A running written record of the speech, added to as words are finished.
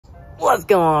What's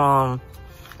going on,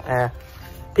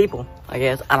 people, I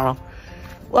guess, I don't know.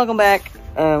 Welcome back,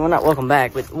 well, not welcome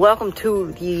back, but welcome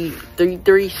to the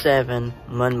 337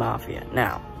 Mud Mafia.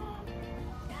 Now,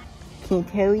 can't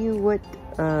tell you what,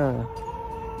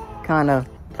 kind of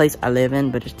place I live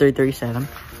in, but it's 337,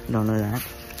 you don't know that.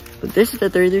 But this is the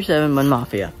 337 Mud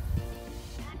Mafia.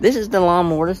 This is the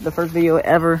lawnmower. This is the first video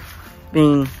ever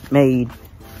being made.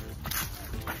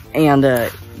 And,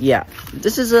 yeah,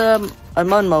 this is, a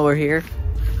mud mower here.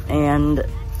 And,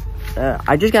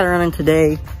 I just got it running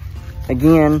today,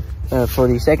 again, for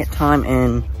the second time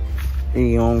in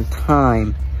a long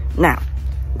time. Now,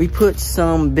 we put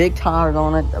some big tires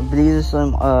on it. These are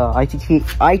some,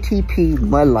 ITP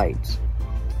mud lights.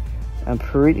 I'm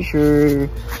pretty sure,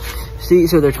 see,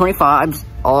 so they're 25s,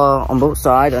 on both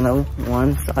sides. I know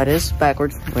one side is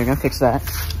backwards. We're gonna fix that.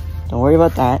 Don't worry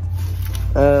about that.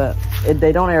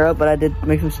 They don't air up, but I did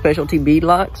make some specialty bead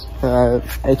locks,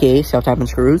 aka self-tapping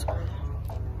screws.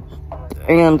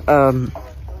 And I'm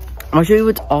gonna show you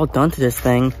what's all done to this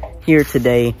thing here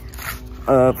today,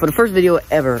 for the first video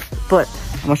ever. But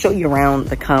I'm gonna show you around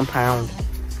the compound.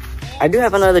 I do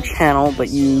have another channel, but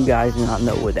you guys do not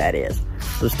know what that is.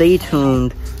 So stay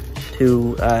tuned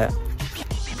to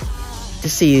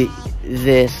see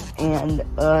this and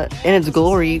in its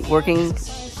glory, working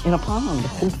in a pond.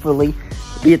 Hopefully,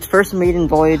 be its first maiden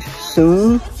voyage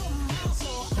soon.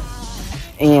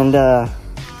 And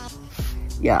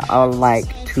yeah, I would like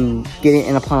to get it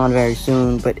in a pond very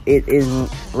soon, but it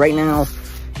isn't right now.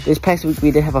 This past week we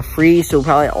did have a freeze, so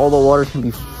probably all the water can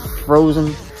be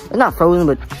frozen. Not frozen,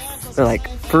 but they're like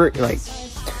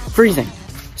freezing.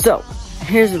 So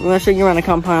we're gonna show you around the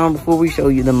compound before we show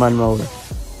you the mud mower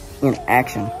in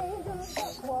action.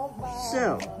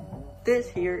 So this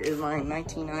here is my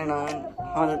 1999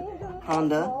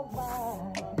 Honda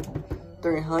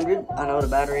 300. I know the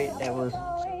battery that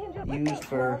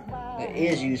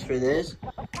is used for this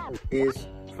is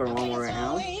for a lawnmower right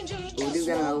now. But we do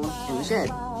got another one in the shed.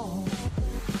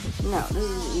 Now this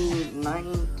is a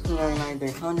 1999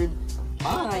 300.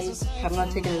 I have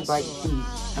not taken this bike.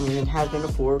 I mean, it has been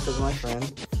before because of my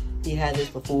friend. He had this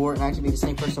before, and actually be the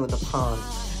same person with the pond.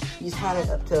 He's had it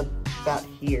up to about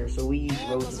here, so we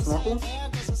rode the Snorkel.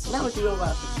 Now we can go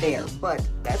about there, but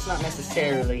that's not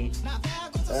necessarily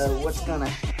what's gonna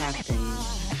happen.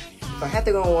 If I have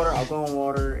to go in water, I'll go in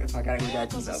water. If I gotta go that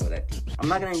deep, I'll go that deep. I'm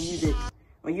not gonna use it. I'm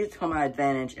gonna use it to my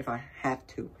advantage if I have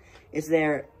to. It's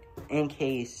there in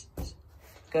case,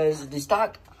 because the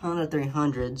stock Honda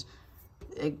 300s,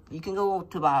 you can go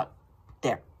to about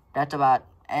there. That's about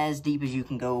as deep as you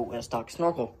can go with a stock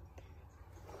Snorkel.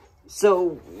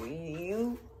 So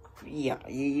you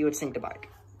would sink the bike.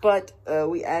 But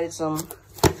we added some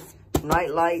night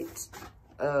lights,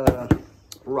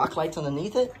 rock lights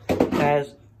underneath it. It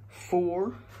has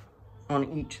 4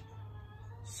 on each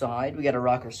side. We got a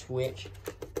rocker switch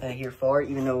here for it,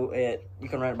 even though you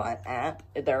can run it by an app.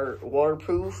 They're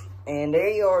waterproof, and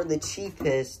they are the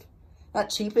cheapest. Not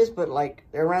cheapest, but like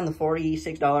they're around the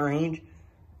 $46 range.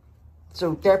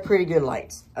 So they're pretty good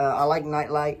lights. I like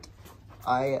Nightlight.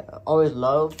 I always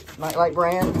loved Nightlight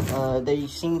brand. They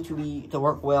seem to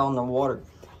work well in the water.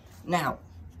 Now,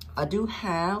 I do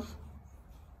have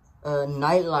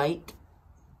Nightlight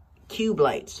cube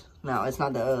lights. Now, it's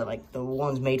not the like the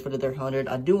ones made for the 300.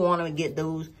 I do want to get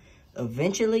those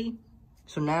eventually.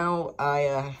 So now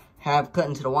I have cut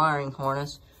into the wiring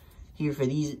harness here for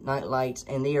these night lights,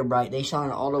 and they are bright. They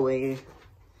shine all the way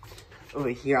over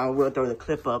here. I will throw the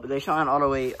clip up, but they shine all the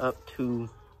way up to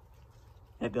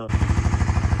that building.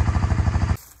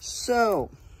 So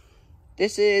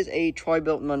this is a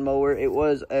Troy-built mud mower. It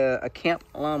was a camp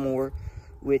lawnmower,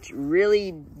 which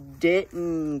really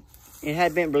didn't. It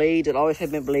had bent blades. It always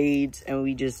had bent blades, and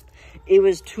it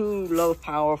was too low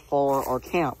power for our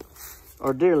camp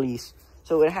or deer lease.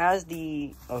 So it has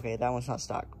the, okay, that one's not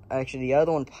stock. Actually, the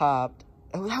other one popped.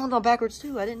 Oh, that one's on backwards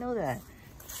too. I didn't know that.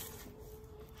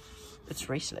 It's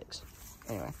race legs.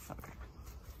 Anyway,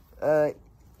 okay.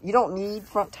 You don't need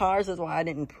front tires. That's why I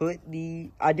didn't put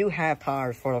I do have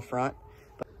tires for the front,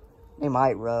 but they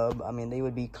might rub. I mean, they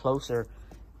would be closer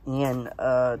in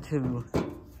to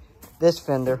this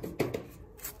fender.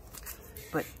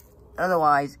 But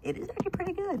otherwise, it is actually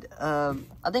pretty good. I think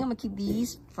I'm gonna keep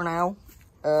these for now.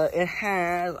 It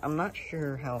has, I'm not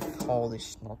sure how tall this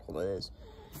Snorkel is,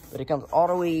 but it comes all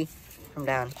the way from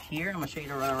down here. I'm gonna show you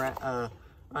to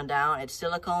run down. It's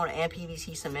silicone and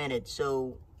PVC cemented,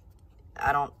 so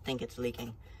I don't think it's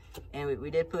leaking. And we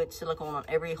did put silicone on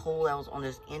every hole that was on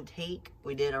this intake.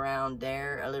 We did around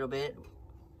there a little bit,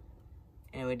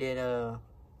 and we did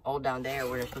all down there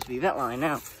where there's supposed to be vent line.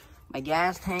 Now, my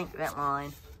gas tank vent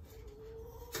line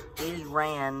it just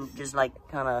ran, just like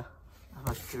kind of, I'm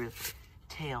not sure,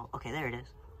 tail. Okay, there it is.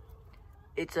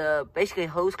 It's basically a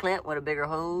hose clamp with a bigger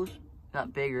hose,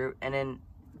 not bigger, and then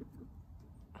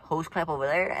hose clamp over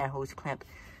there, and hose clamp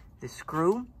the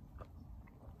screw,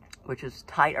 which is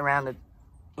tight around the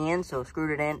end, so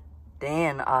screwed it in.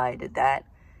 Then I did that,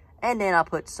 and then I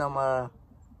put some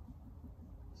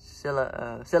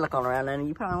silicone around it, and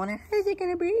you probably wonder, is it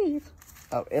gonna breathe?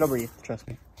 Oh, it'll breathe, trust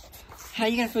me. How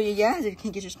you gonna fill your gas if you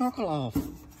can't get your snorkel off?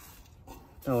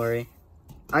 Don't worry,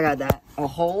 I got that. A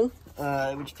hole,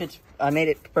 which fits, I made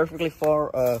it perfectly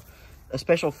for a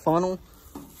special funnel,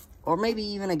 or maybe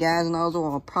even a gas nozzle.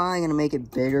 I'm probably gonna make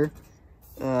it bigger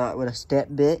with a step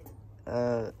bit,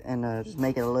 and just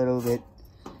make it a little bit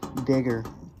bigger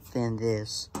than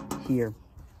this here,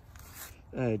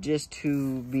 just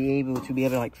to be able to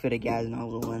like fit a gas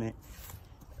nozzle in it.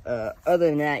 Other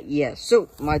than that, yes. So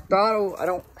my throttle, I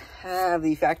don't have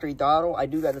the factory throttle. I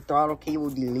do got the throttle cable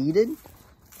deleted.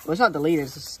 Well, it's not deleted,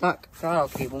 it's a stuck throttle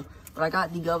cable, but I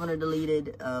got the governor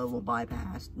deleted, well,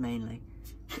 bypassed mainly.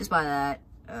 Just by that,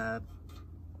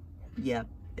 yeah,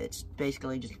 it's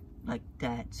basically just like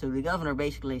that. So the governor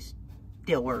basically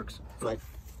still works, but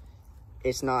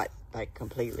it's not like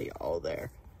completely all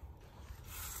there.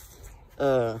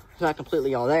 It's not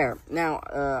completely all there. Now,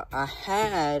 I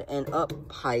had an up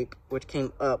pipe which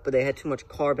came up, but they had too much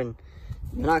carbon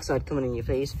monoxide coming in your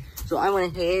face. So I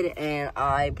went ahead and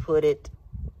I put it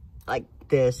like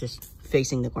this, just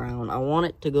facing the ground. I want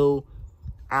it to go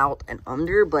out and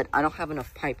under, but I don't have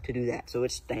enough pipe to do that, so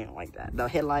it's staying like that. The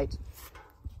headlights,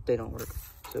 they don't work,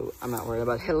 so I'm not worried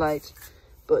about headlights.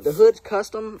 But the hood's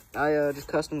custom. I just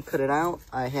custom cut it out.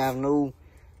 I have no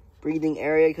breathing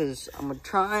area because I'm gonna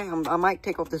try. I might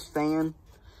take off this fan.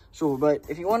 Sure, but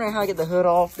if you're wondering how I get the hood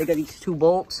off, they got these two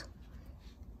bolts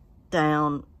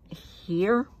down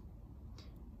here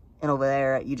and over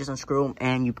there. You just unscrew them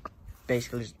and you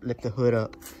basically just lift the hood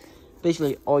up.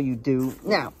 Basically all you do.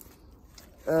 Now,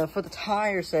 for the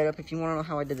tire setup, if you want to know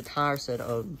how I did the tire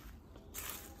setup,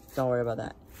 don't worry about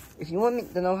that. If you want me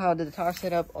to know how I did the tire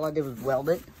setup, all I did was weld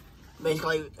it.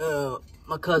 Basically,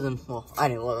 my cousin, well, I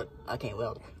didn't weld it. I can't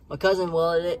weld it. My cousin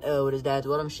welded it with his dad's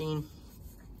welding machine,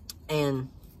 and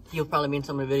he'll probably be in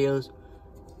some of the videos.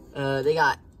 They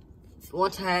got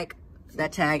one tag,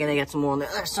 that tag, and they got some more on the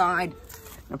other side.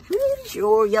 I'm pretty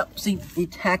sure, yep, see, he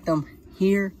tacked them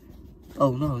here.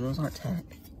 Oh, no, those aren't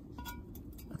tacked.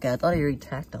 Okay, I thought he already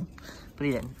tacked them, but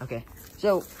he didn't. Okay,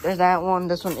 so there's that one.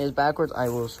 This one is backwards. I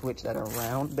will switch that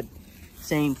around, but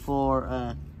same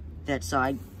for that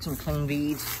side. Some clean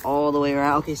beads all the way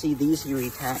around. Okay, see, these he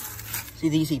re-tacked. See,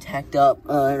 these he tacked up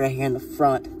right here in the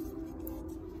front.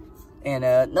 And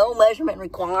no measurement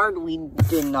required. We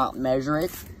did not measure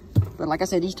it. But like I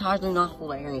said, these tires do not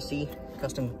hold air. You see,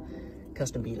 custom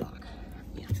bead lock.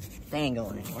 Yeah, they ain't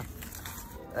going anywhere.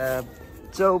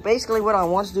 So basically what I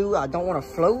want to do, I don't want to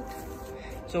float.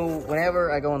 So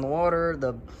whenever I go in the water's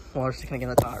sticking in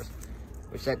the tires.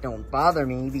 Which that don't bother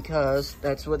me because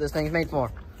that's what this thing's made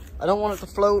for. I don't want it to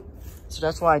float, so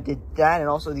that's why I did that. And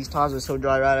also these tires are so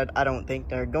dry rotted, I don't think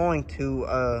they're going to,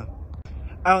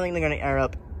 air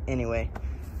up anyway.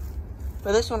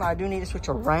 For this one, I do need to switch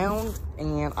around,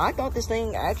 and I thought this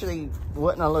thing actually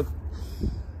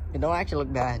it don't actually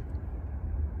look bad.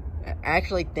 I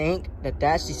actually think that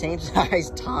that's the same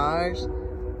size tires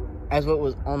as what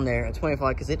was on there at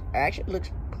 25, because it actually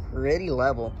looks pretty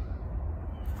level.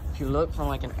 If you look from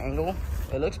like an angle,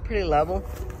 it looks pretty level.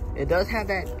 It does have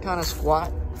that kind of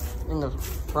squat in the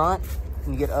front.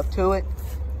 When you get up to it,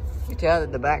 you tell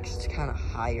that the back's just kind of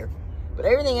higher. But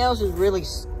everything else is really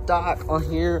stock on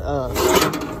here.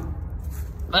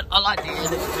 But all I did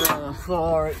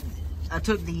I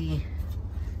took the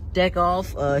deck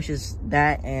off. It's just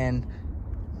that and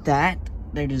that.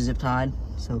 They're just zip tied,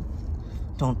 so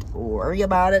don't worry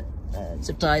about it.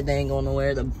 Zip tied, they ain't going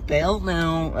nowhere. The belt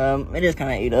now, it is kind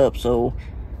of ate up, so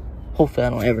hopefully I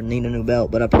don't ever need a new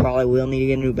belt, but I probably will need to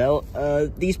get a new belt.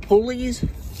 These pulleys,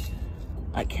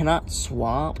 I cannot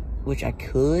swap, which I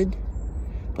could,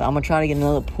 but I'm gonna try to get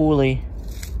another pulley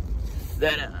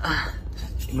that,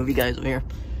 move you guys over here.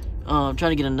 Try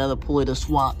to get another pulley to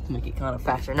swap to make it kind of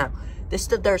faster. Now, this is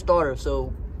the third starter,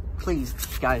 so please,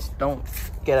 guys, don't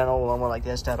get an old lawnmower like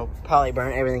this. That'll probably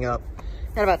burn everything up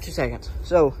in about 2 seconds.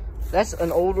 So, that's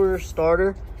an older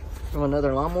starter from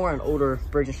another lawnmower, an older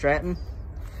Briggs & Stratton.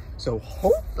 So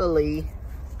hopefully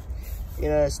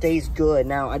it stays good.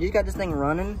 Now, I just got this thing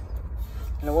running.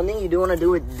 And the one thing you do want to do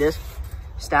with this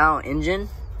style engine,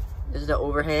 this is the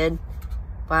overhead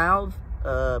valve.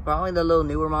 Probably the little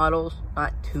newer models.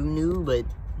 Not too new, but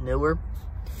newer.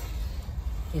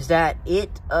 is that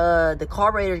the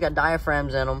carburetor's got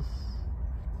diaphragms in them.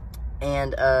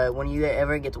 And when you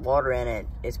ever get water in it,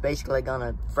 it's basically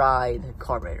gonna fry the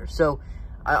carburetor. So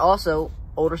I also,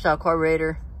 older style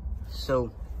carburetor,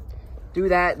 so do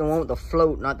that, the one with the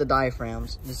float, not the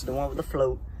diaphragms. This is the one with the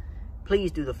float.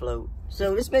 Please do the float.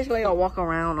 So this basically I'll walk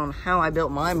around on how I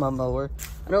built my mower.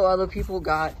 I know other people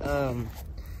got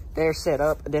theirs set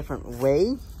up a different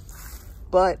way,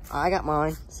 but I got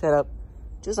mine set up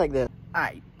just like this.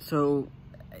 Alright, so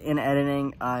in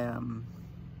editing, I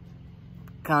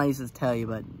kind of used to tell you,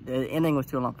 but the ending was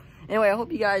too long. Anyway, I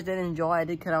hope you guys did enjoy. I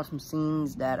did cut out some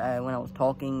scenes that when I was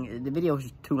talking, the video was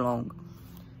just too long.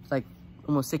 It's like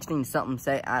almost 16 something,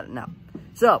 say, I don't know.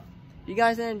 So, if you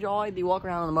guys did enjoy the walk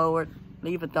around on the mower,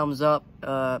 leave a thumbs up.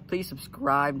 Please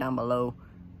subscribe down below.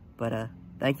 But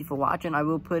thank you for watching.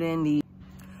 I'll put in the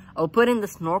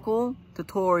snorkel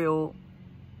tutorial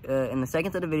in the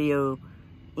seconds of the video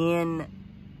in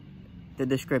the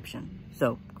description.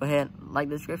 So go ahead, like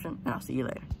the description, and I'll see you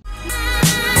later.